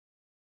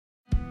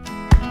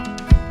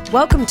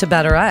Welcome to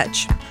Better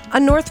Edge, a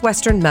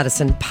Northwestern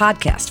medicine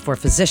podcast for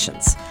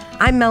physicians.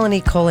 I'm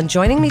Melanie Cole, and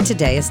joining me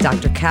today is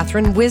Dr.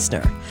 Catherine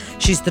Wisner.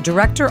 She's the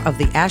director of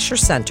the Asher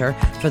Center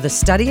for the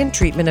Study and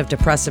Treatment of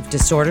Depressive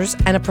Disorders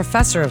and a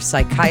professor of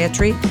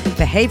psychiatry,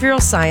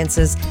 behavioral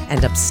sciences,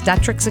 and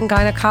obstetrics and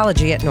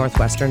gynecology at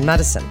Northwestern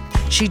Medicine.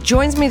 She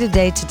joins me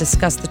today to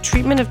discuss the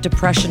treatment of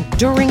depression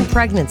during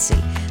pregnancy,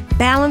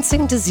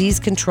 balancing disease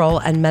control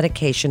and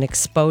medication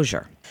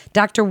exposure.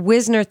 Dr.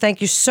 Wisner,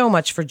 thank you so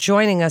much for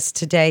joining us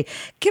today.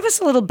 Give us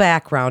a little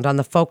background on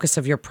the focus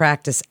of your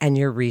practice and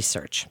your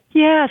research.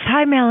 Yes.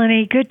 Hi,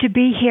 Melanie. Good to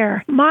be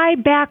here. My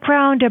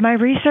background and my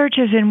research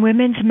is in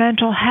women's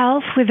mental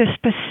health with a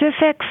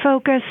specific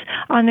focus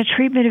on the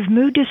treatment of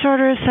mood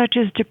disorders such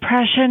as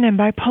depression and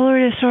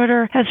bipolar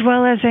disorder, as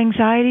well as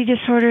anxiety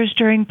disorders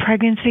during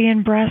pregnancy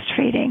and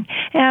breastfeeding.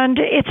 And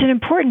it's an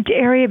important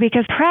area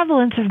because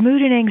prevalence of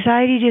mood and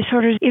anxiety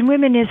disorders in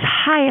women is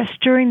highest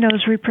during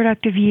those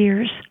reproductive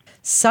years.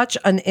 Such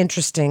an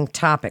interesting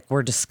topic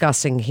we're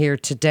discussing here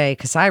today,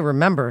 because I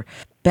remember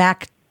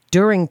back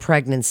during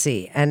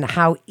pregnancy and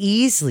how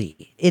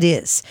easily it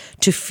is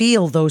to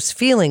feel those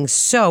feelings.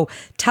 So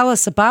tell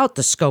us about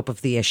the scope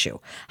of the issue.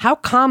 How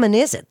common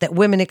is it that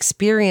women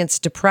experience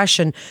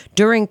depression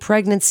during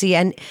pregnancy?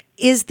 And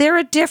is there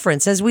a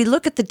difference, as we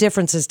look at the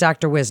differences,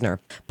 Dr. Wisner,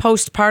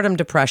 postpartum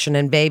depression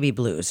and baby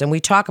blues, and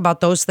we talk about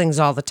those things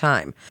all the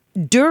time,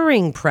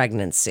 during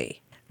pregnancy?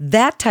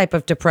 That type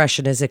of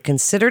depression, is it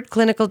considered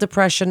clinical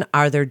depression?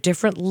 Are there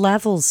different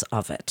levels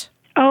of it?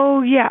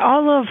 Oh, yeah.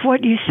 All of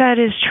what you said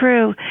is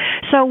true.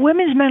 So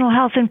women's mental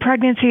health in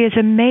pregnancy is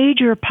a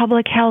major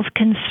public health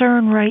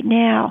concern right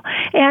now.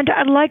 And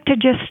I'd like to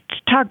just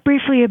talk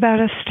briefly about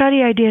a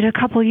study I did a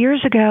couple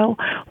years ago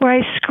where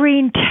I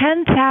screened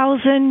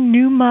 10,000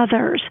 new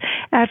mothers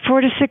at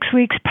 4 to 6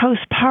 weeks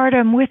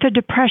postpartum with a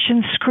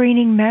depression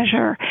screening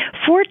measure.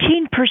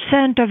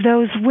 14% of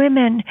those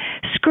women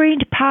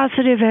screened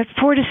positive at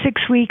 4 to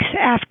 6 weeks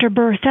after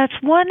birth. That's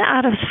 1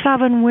 out of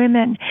 7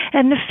 women.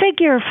 And the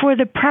figure for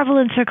the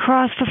prevalence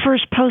across the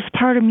first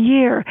postpartum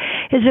year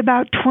is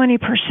about 20%.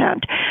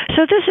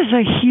 So this is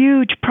a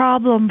huge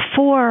problem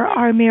for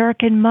our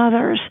American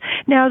mothers.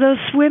 Now, those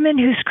women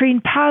who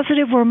screened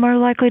positive were more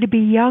likely to be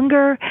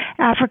younger,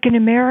 African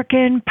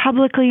American,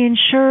 publicly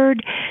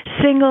insured,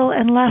 single,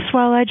 and less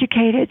well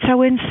educated.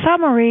 So in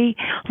summary,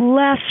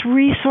 less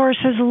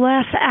resources,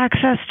 less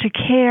access to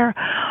care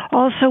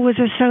also was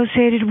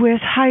associated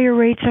with higher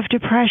rates of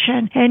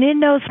depression. And in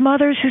those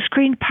mothers who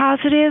screened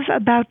positive,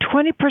 about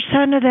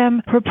 20% of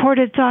them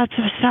reported thoughts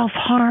of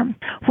self-harm.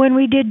 When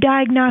we did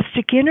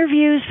diagnostic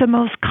interviews, the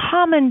most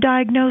common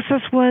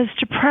diagnosis was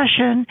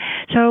depression,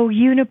 so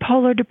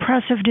unipolar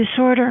depressive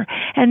disorder.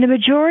 And the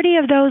majority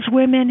of those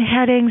women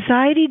had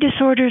anxiety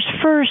disorders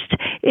first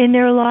in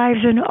their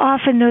lives, and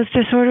often those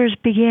disorders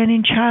began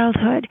in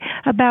childhood.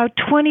 About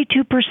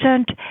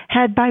 22%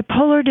 had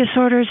bipolar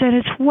disorders, and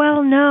it's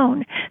well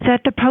known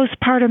that the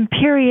postpartum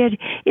period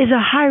is a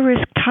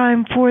high-risk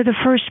time for the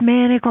first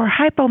manic or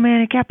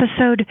hypomanic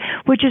episode,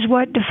 which is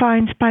what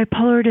defines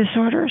bipolar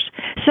disorders.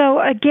 So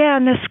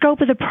again, the scope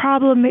of the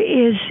problem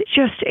is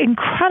just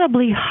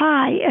incredibly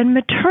high, and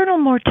maternal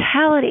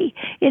mortality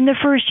in the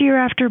first year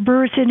after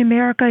birth in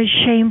America is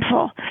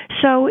shameful.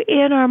 So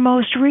in our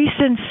most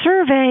recent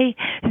survey,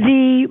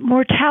 the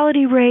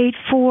mortality rate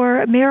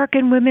for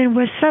American women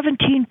was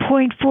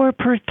 17.4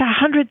 per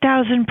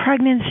 100,000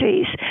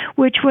 pregnancies,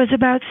 which was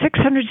about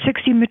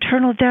 660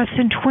 maternal deaths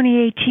in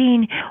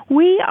 2018.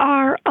 We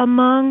are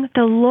among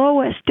the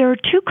lowest. There are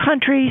 2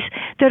 countries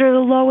that are the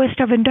lowest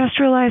of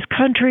industrialized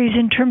countries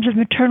in terms of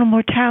maternal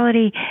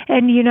mortality,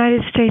 and the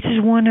United States is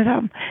one of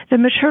them. The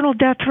maternal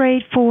death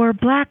rate for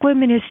black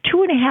women is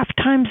 2.5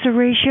 times the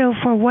ratio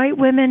for white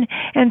women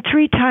and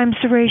 3 times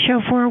the ratio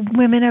for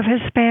women of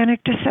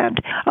Hispanic descent.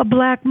 A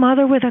black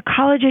mother with a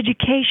college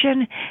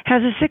education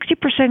has a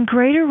 60%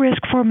 greater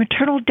risk for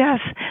maternal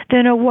death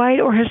than a white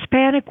or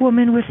Hispanic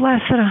woman with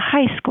less than a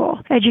high school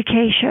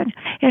education.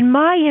 And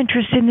my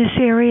interest in this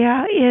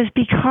area is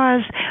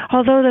because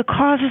although the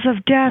causes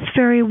of death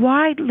vary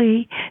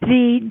widely,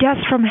 the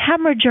deaths from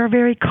hemorrhage are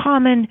very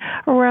common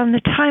around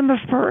the time of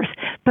birth,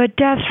 but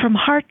deaths from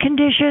heart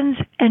conditions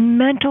and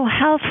mental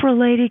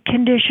health-related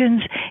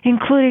conditions,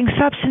 including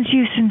substance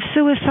use and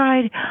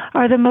suicide,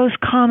 are the most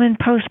common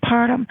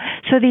postpartum.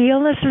 So the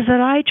illnesses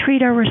that I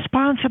treat are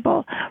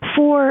responsible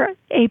for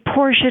a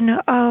portion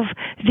of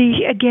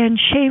the, again,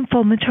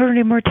 shameful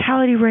maternity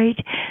mortality rate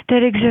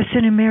that exists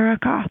in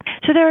America.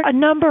 So there are a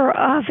number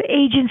of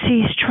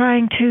agencies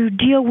trying to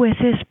deal with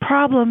this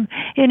problem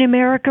in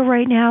America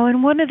right now,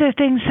 and one of the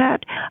things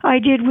that I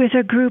did with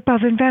a group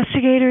of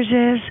investigators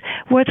is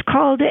what's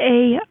called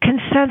a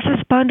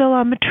consensus bundle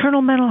on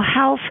maternal mental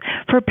health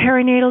for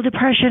perinatal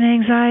depression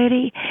and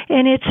anxiety,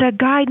 and it's a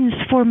guidance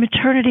for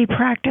maternity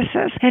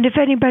practices. And if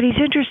anybody's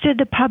interested,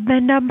 the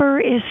PubMed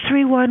number is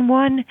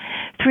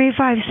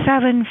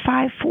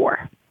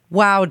 311-357-54.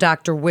 Wow,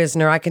 Dr.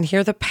 Wisner, I can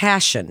hear the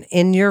passion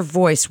in your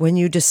voice when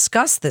you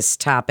discuss this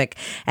topic,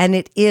 and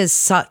it is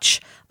such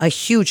a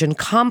huge and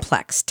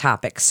complex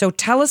topic. So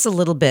tell us a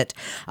little bit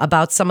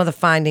about some of the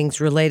findings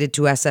related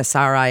to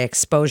SSRI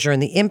exposure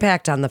and the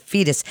impact on the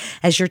fetus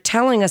as you're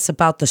telling us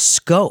about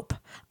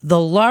the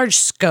large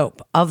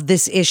scope of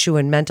this issue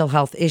and mental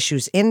health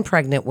issues in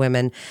pregnant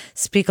women.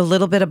 Speak a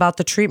little bit about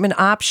the treatment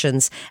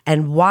options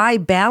and why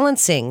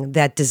balancing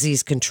that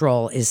disease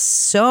control is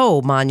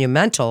so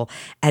monumental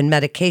and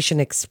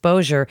medication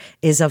exposure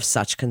is of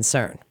such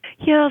concern.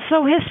 Yeah,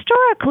 so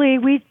historically,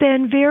 we've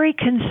been very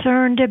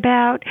concerned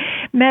about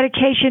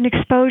medication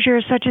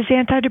exposure, such as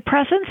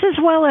antidepressants, as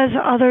well as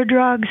other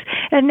drugs,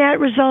 and that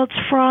results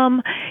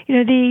from,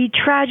 the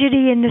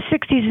tragedy in the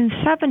 60s and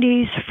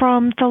 70s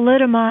from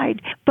thalidomide.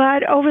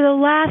 But over the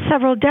last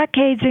several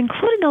decades,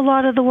 including a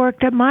lot of the work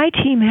that my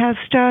team has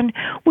done,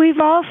 we've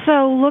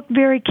also looked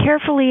very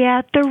carefully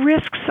at the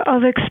risks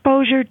of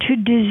exposure to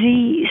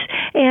disease.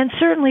 And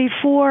certainly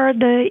for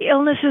the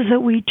illnesses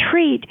that we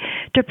treat,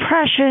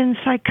 depression,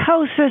 psychosis,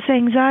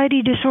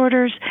 anxiety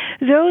disorders,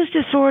 those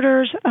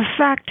disorders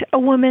affect a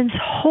woman's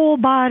whole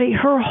body,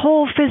 her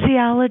whole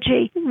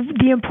physiology.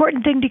 The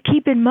important thing to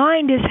keep in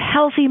mind is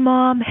healthy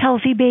mom,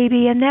 healthy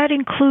baby, and that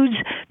includes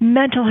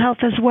mental health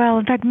as well.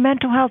 In fact,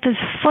 mental health is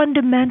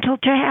fundamental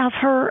to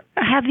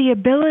have the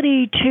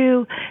ability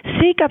to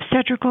seek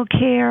obstetrical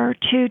care,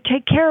 to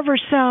take care of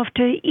herself,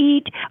 to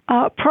eat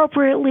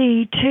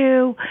appropriately,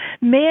 to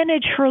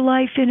manage her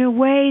life in a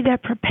way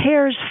that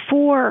prepares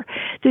for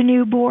the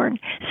newborn.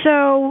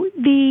 So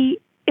the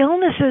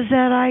illnesses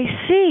that I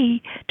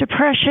see,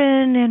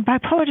 depression and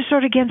bipolar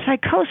disorder, again,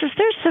 psychosis,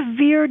 they're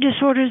severe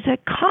disorders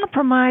that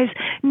compromise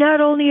not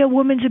only a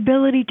woman's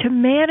ability to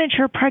manage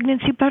her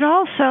pregnancy, but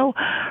also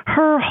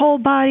her whole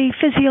body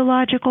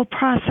physiological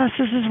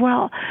processes as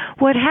well.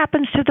 What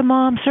happens to the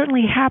mom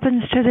certainly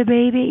happens to the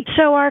baby.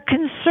 So our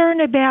concern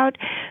about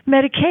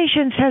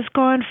medications has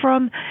gone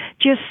from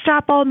just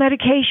stop all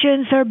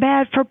medications, they're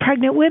bad for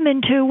pregnant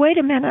women, to wait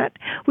a minute.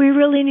 We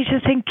really need to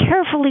think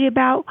carefully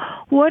about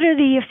what are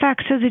the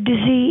effects of the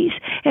disease.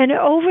 And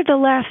over the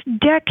last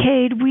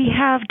decade, we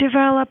have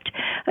developed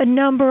a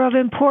number of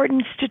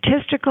important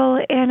statistical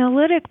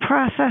analytic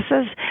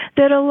processes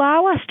that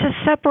allow us to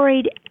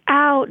separate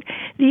out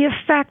the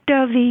effect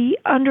of the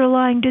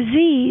underlying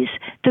disease,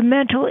 the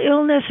mental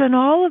illness, and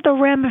all of the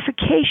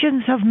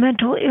ramifications of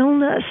mental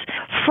illness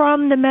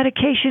from the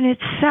medication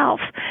itself.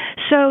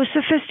 So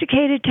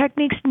sophisticated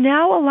techniques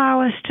now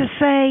allow us to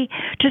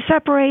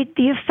separate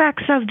the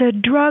effects of the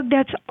drug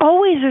that's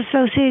always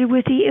associated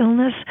with the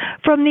illness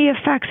from the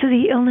effects of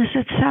the illness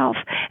itself.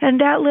 And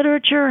that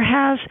literature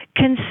has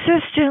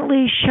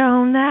consistently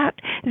shown that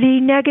the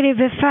negative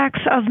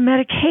effects of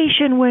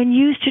medication when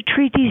used to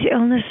treat these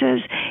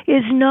illnesses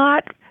is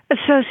not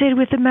associated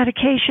with the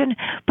medication,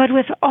 but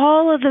with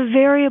all of the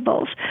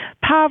variables,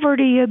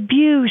 poverty,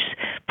 abuse,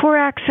 poor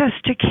access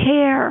to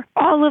care,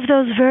 all of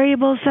those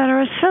variables that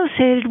are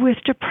associated with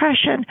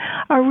depression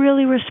are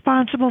really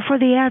responsible for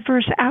the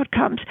adverse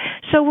outcomes.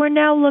 So we're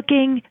now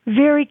looking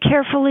very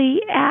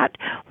carefully at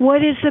what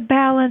is the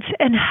balance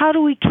and how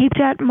do we keep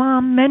that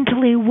mom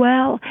mentally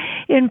well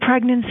in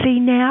pregnancy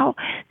now.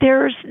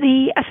 There's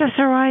the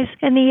SSRIs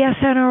and the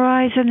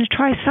SNRIs and the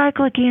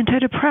tricyclic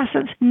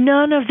antidepressants.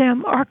 None of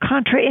them are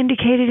contraindicated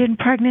in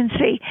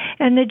pregnancy.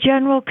 And the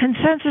general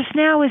consensus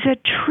now is that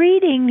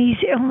treating these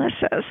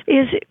illnesses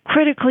is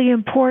critically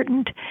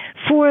important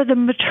for the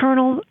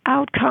maternal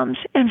outcomes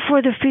and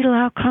for the fetal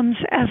outcomes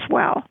as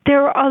well.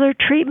 There are other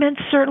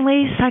treatments.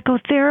 Certainly,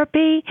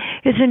 psychotherapy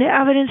is an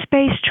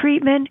evidence-based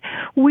treatment.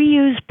 We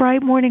use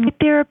bright morning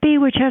therapy,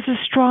 which has a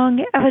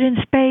strong evidence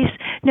base,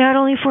 not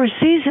only for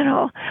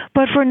seasonal,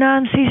 but for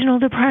non-seasonal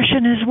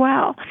depression as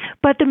well.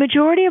 But the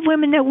majority of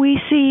women that we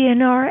see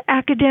in our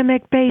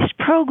academic-based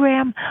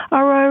program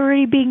are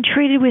already being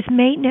treated with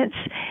maintenance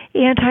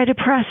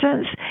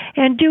antidepressants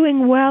and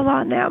doing well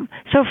on them.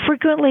 So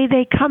frequently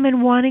they come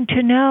in wanting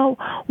to know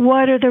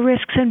what are the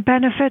risks and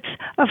benefits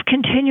of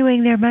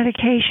continuing their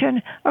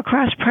medication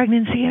across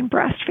pregnancy and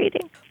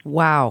breastfeeding.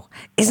 Wow.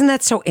 Isn't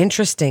that so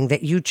interesting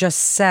that you just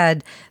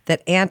said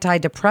that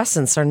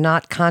antidepressants are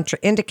not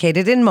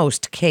contraindicated in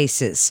most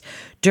cases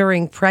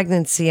during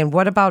pregnancy? And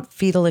what about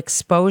fetal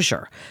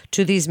exposure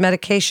to these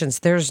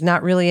medications? There's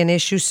not really an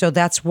issue, so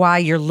that's why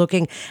you're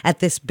looking at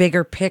this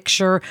bigger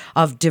picture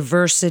of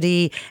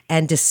diversity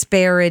and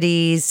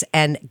disparities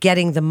and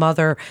getting the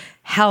mother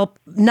help,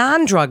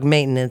 non-drug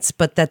maintenance,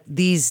 but that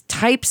these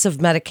types of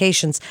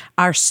medications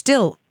are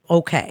still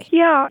okay.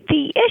 Yeah,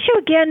 the issue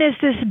again is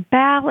this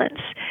balance.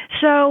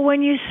 So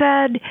when you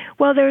said,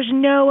 well, there's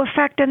no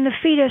effect on the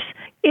fetus,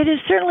 it is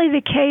certainly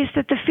the case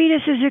that the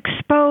fetus is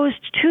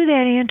exposed to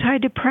that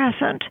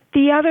antidepressant.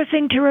 The other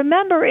thing to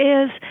remember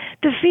is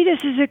the fetus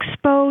is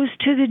exposed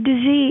to the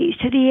disease,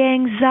 to the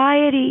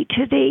anxiety,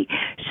 to the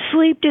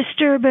sleep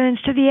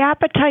disturbance, to the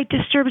appetite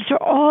disturbance, to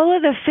all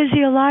of the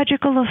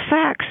physiological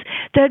effects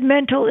that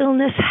mental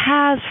illness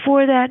has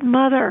for that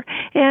mother.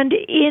 And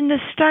in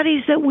the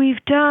studies that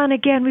we've done,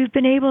 again, we've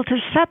been able to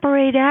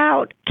separate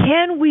out,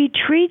 can we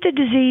treat the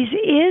disease?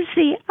 Is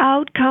the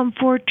outcome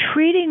for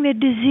treating the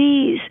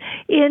disease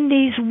in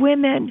these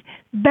women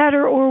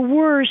better or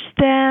worse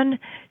than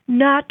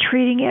not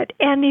treating it.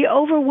 And the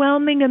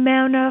overwhelming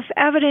amount of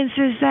evidence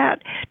is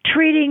that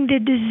treating the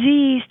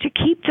disease to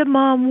keep the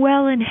mom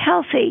well and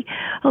healthy,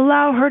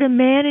 allow her to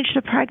manage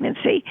the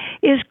pregnancy,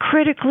 is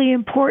critically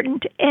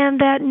important, and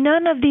that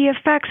none of the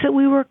effects that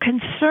we were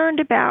concerned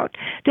about,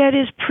 that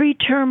is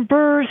preterm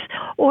birth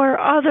or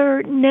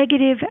other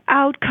negative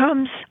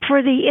outcomes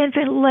for the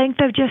infant, length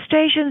of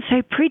gestation,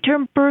 say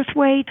preterm birth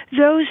weight,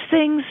 those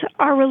things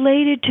are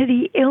related to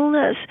the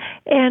illness,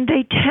 and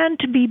they tend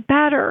to be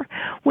better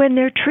when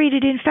they're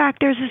treated. In fact,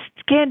 there's a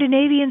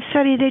Scandinavian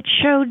study that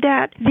showed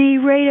that the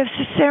rate of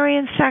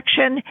cesarean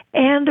section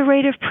and the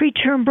rate of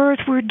preterm birth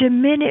were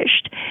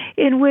diminished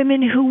in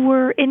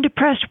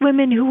depressed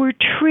women who were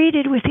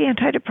treated with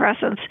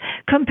antidepressants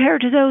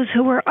compared to those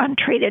who were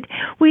untreated.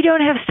 We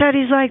don't have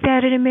studies like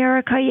that in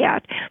America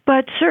yet,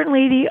 but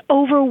certainly the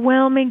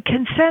overwhelming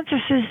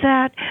consensus is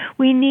that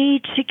we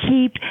need to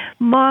keep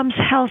moms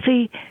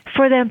healthy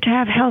for them to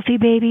have healthy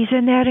babies,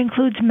 and that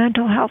includes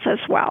mental health as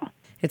well.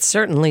 It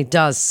certainly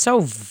does. So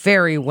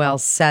very well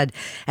said.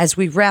 As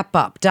we wrap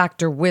up,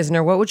 Dr.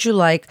 Wisner, what would you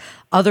like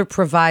other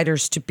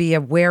providers to be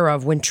aware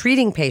of when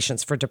treating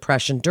patients for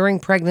depression during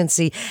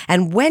pregnancy?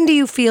 And when do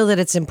you feel that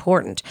it's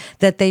important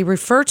that they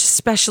refer to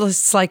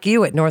specialists like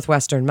you at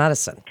Northwestern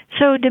Medicine?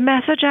 So the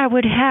message I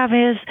would have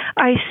is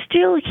I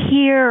still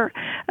hear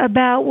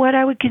about what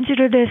I would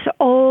consider this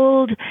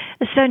old,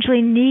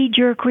 essentially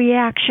knee-jerk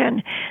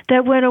reaction,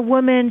 that when a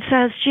woman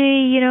says,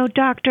 gee,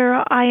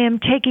 doctor, I am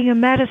taking a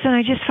medicine,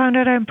 I just found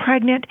out I'm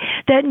pregnant,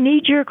 that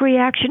knee-jerk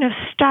reaction of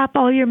stop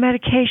all your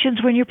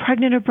medications when you're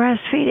pregnant or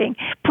breastfeeding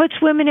puts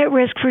women at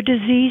risk for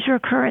disease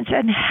recurrence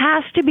and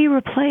has to be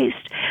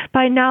replaced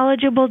by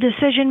knowledgeable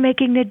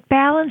decision-making that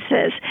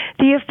balances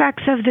the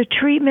effects of the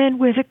treatment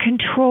with the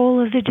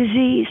control of the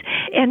disease.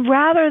 And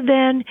rather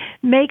than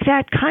make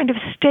that kind of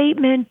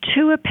statement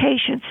to a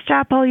patient,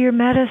 stop all your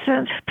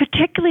medicines,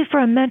 particularly for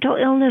a mental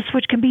illness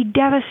which can be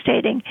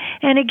devastating,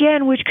 and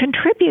again, which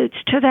contributes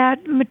to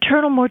that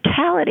maternal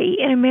mortality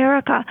in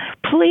America,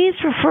 please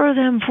refer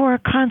them for a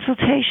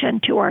consultation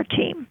to our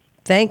team.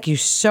 Thank you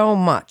so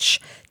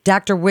much,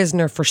 Dr.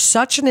 Wisner, for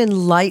such an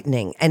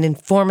enlightening and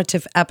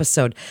informative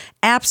episode.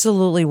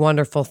 Absolutely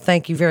wonderful.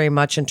 Thank you very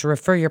much. And to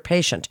refer your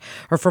patient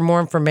or for more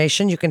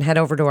information, you can head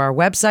over to our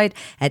website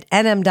at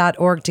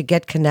nm.org to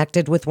get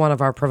connected with one of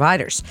our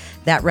providers.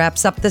 That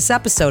wraps up this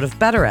episode of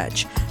Better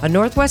Edge, a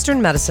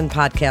Northwestern Medicine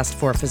podcast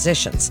for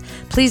physicians.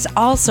 Please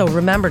also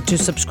remember to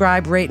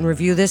subscribe, rate, and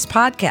review this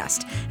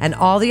podcast and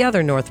all the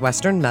other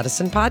Northwestern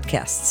Medicine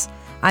podcasts.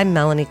 I'm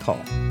Melanie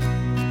Cole.